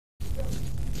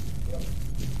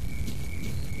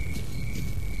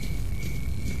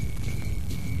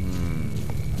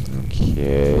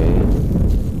Okay.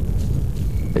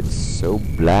 It's so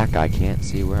black I can't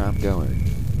see where I'm going.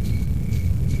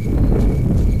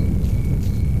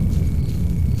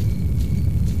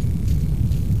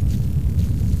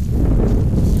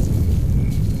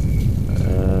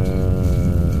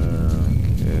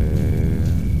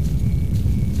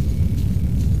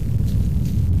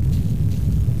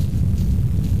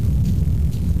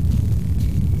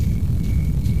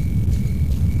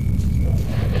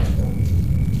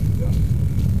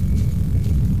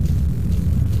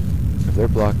 If they're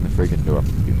blocking the freaking door, I'm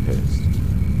gonna be pissed.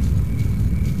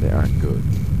 They aren't good.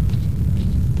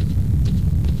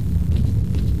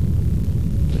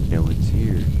 But no one's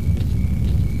here.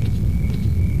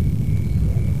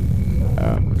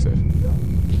 Quick save.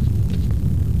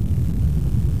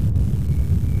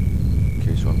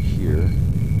 Okay, so I'm here.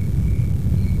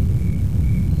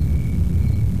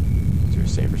 Is there a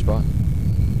safer spot?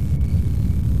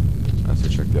 Let's go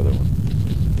check the other one.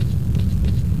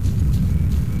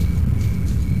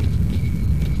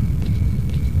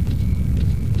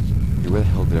 Where the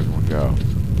hell did everyone go?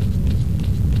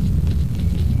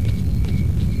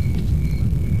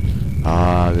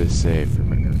 Ah, this safe.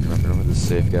 Remember this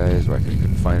safe, guys, where I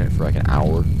couldn't find it for like an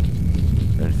hour?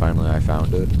 And then finally I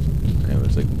found it. And it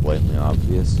was like blatantly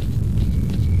obvious.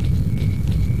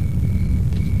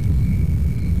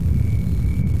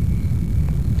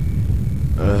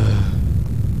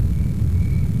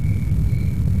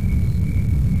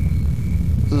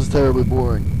 This is terribly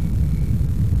boring.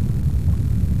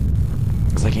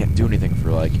 I can't do anything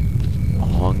for like a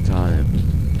long time.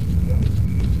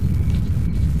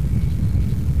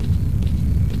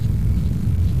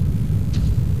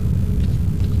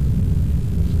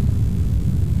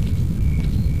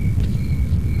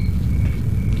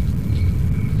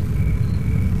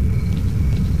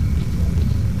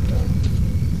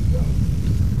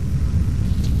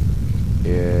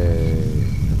 Yay,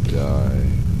 die.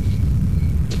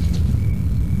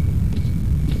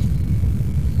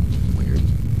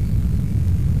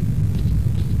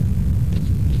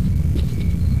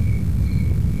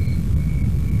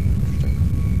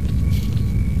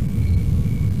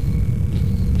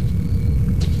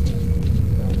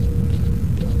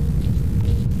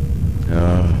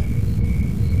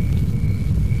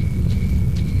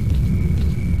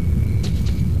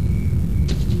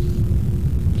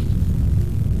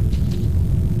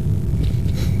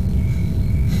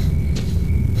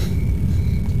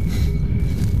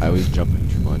 I was jumping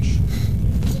too much.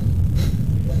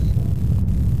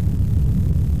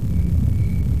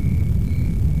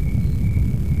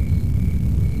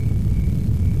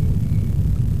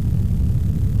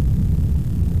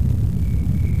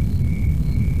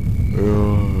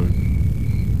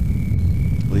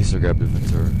 At least I grabbed the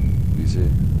inventory. BC.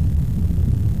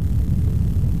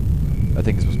 I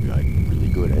think it's supposed to be like really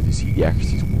good. As you see, the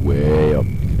accuracy's way up,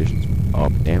 the conditions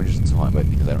up, damage isn't so high, but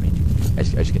because I don't need to, I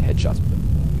just get headshots with it.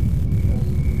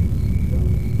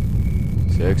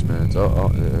 6 minutes. Oh,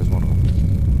 there's one of them.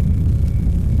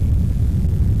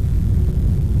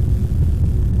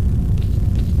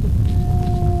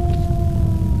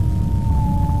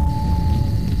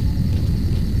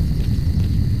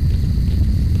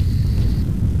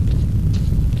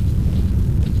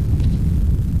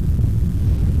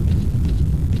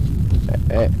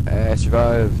 I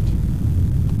survived.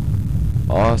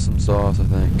 Awesome sauce, I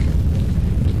think.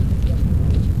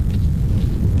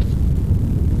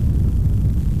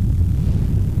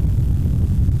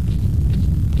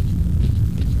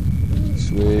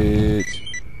 Sweet.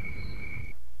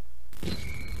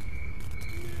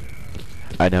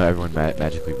 I know everyone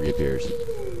magically reappears.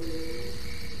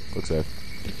 Looks safe.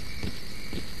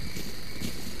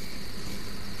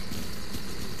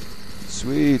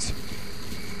 Sweet.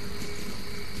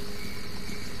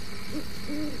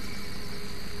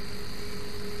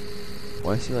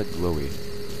 Why is he like glowy?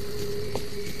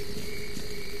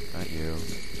 Not you.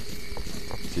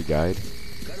 Is he guide?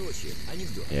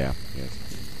 Yeah, yes.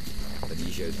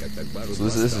 So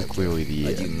this is clearly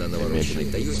the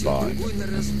mission spot in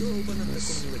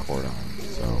this cordon.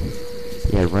 So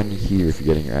yeah, run here if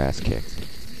you're getting your ass kicked.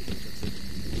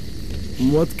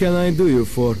 What can I do you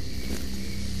for?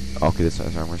 Okay, this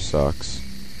armor sucks.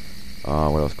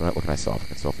 What else? What can I sell? I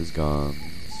can sell his guns.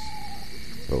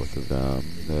 Both of them.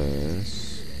 This.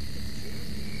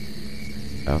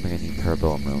 I don't think I need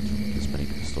parabellum rounds with this many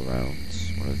pistol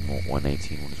rounds. One is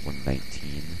 118, one is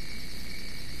 119.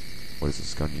 What does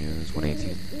this gun use?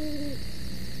 118?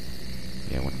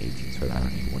 Yeah, 118, so I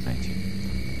don't need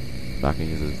 119. I'm not going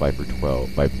to use this Viper 12.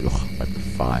 Viper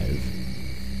 5.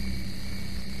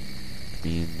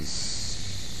 Means...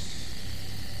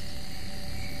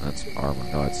 That's armor.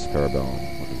 No, it's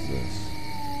parabellum. What is this?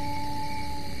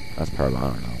 That's parabellum. I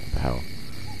don't know. What the hell?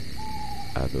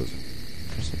 Add those.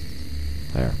 Interesting.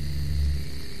 There.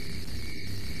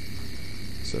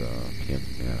 So, PM,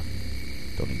 yeah.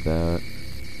 Don't need that.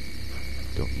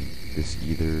 Don't need this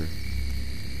either.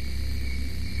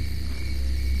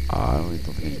 I don't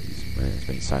think I use as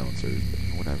many silencers, but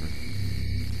whatever.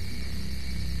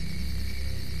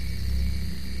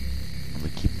 I'm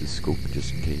gonna keep this scope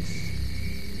just in case.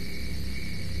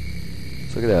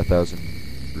 So look at that, 1,000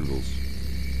 rubles.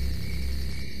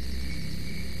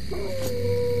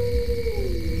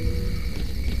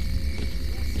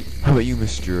 How about you,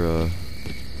 Mr.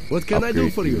 What can I do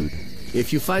for you? Dude?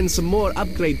 If you find some more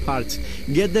upgrade parts,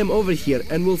 get them over here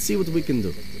and we'll see what we can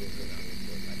do.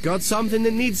 Got something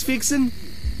that needs fixing?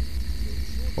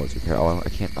 Oh, it's repair. Oh, I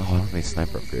can't. Oh, I don't have any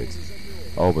sniper upgrades.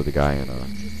 Oh, but the guy in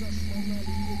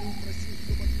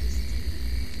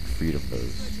Freedom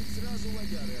does.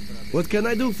 What can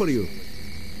I do for you?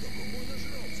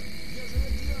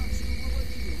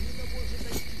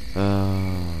 I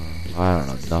don't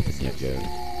know. Nothing yet, dude.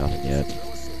 Nothing yet.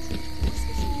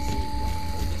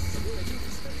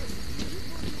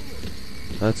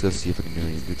 Let's go see if we can do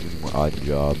any more odd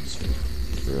jobs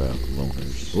for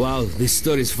loners. Wow, this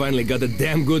story's finally got a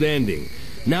damn good ending.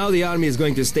 Now the army is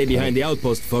going to stay behind the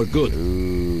outpost for good.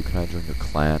 Ooh, can I join your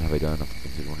clan? Have I done enough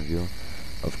things that you want to do?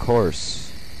 Of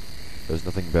course. There's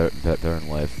nothing better in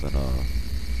life than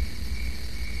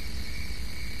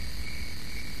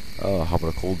how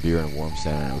about a cold beer and a warm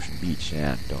sand on Ocean Beach?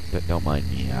 Yeah, don't mind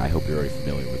me. I hope you're already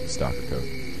familiar with the STALKER code.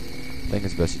 I think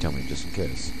it's best you tell me just in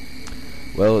case.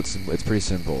 Well, it's pretty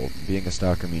simple. Being a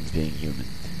stalker means being human.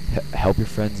 Help your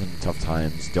friends in tough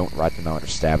times. Don't rat them out or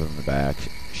stab them in the back.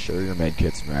 Share your med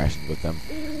kits and rations with them.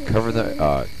 Cover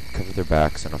their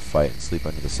backs in a fight and sleep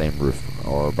under the same roof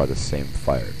or by the same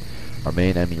fire. Our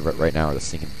main enemy right now are the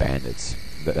stinking bandits.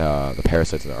 The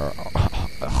parasites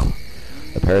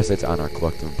the parasites on our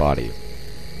collective body.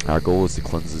 Our goal is to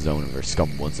cleanse the zone of their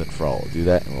scum once and for all. Do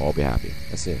that and we'll all be happy.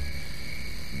 That's it.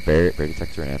 Bear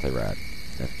detector and anti-rad.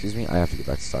 Excuse me, I have to get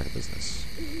back to STALKER business.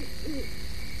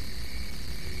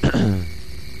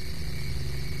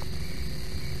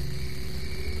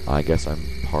 I guess I'm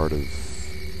part of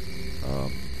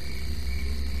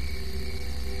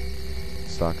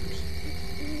stalkers.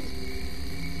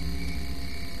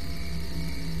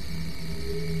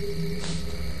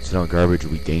 So now garbage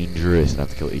will be dangerous and I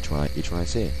have to kill each one I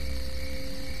see.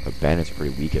 But bandits are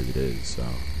pretty weak as it is, so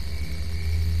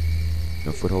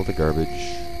no foothold to garbage.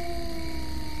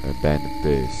 An abandoned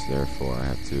base, therefore I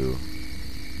have to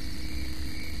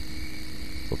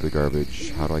flip the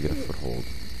garbage. How do I get a foothold?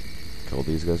 Kill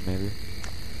these guys maybe?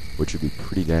 Which would be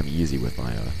pretty damn easy with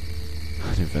my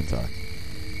inventory.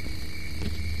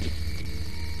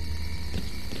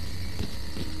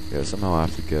 Yeah, somehow I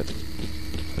have to get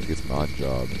some odd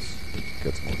jobs,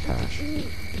 get some more cash.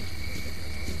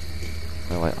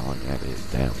 I like on yeah, it is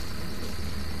damn.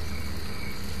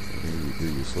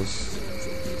 You're useless.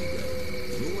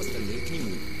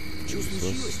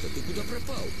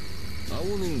 So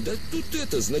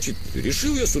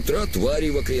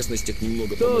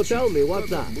tell me,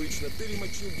 what's up?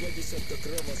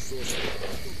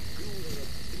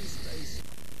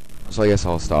 So I guess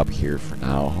I'll stop here for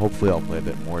now. Hopefully I'll play a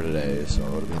bit more today, so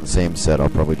it'll be in the same set. I'll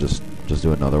probably just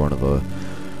do another one of the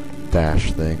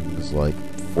dash things, like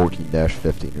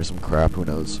 14-15 or some crap, who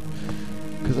knows.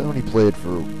 Because I only played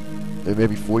for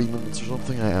maybe 40 minutes or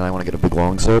something, and I want to get a big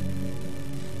long set.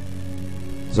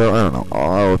 So I don't know.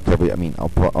 I'll probably, I'll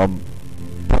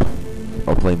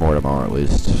play more tomorrow at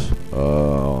least.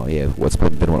 Yeah. What's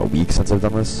been what, a week since I've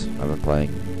done this? I've been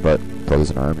playing, but Brothers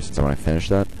in Arms since when I finished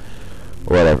that.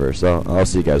 Whatever. So I'll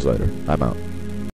see you guys later. I'm out.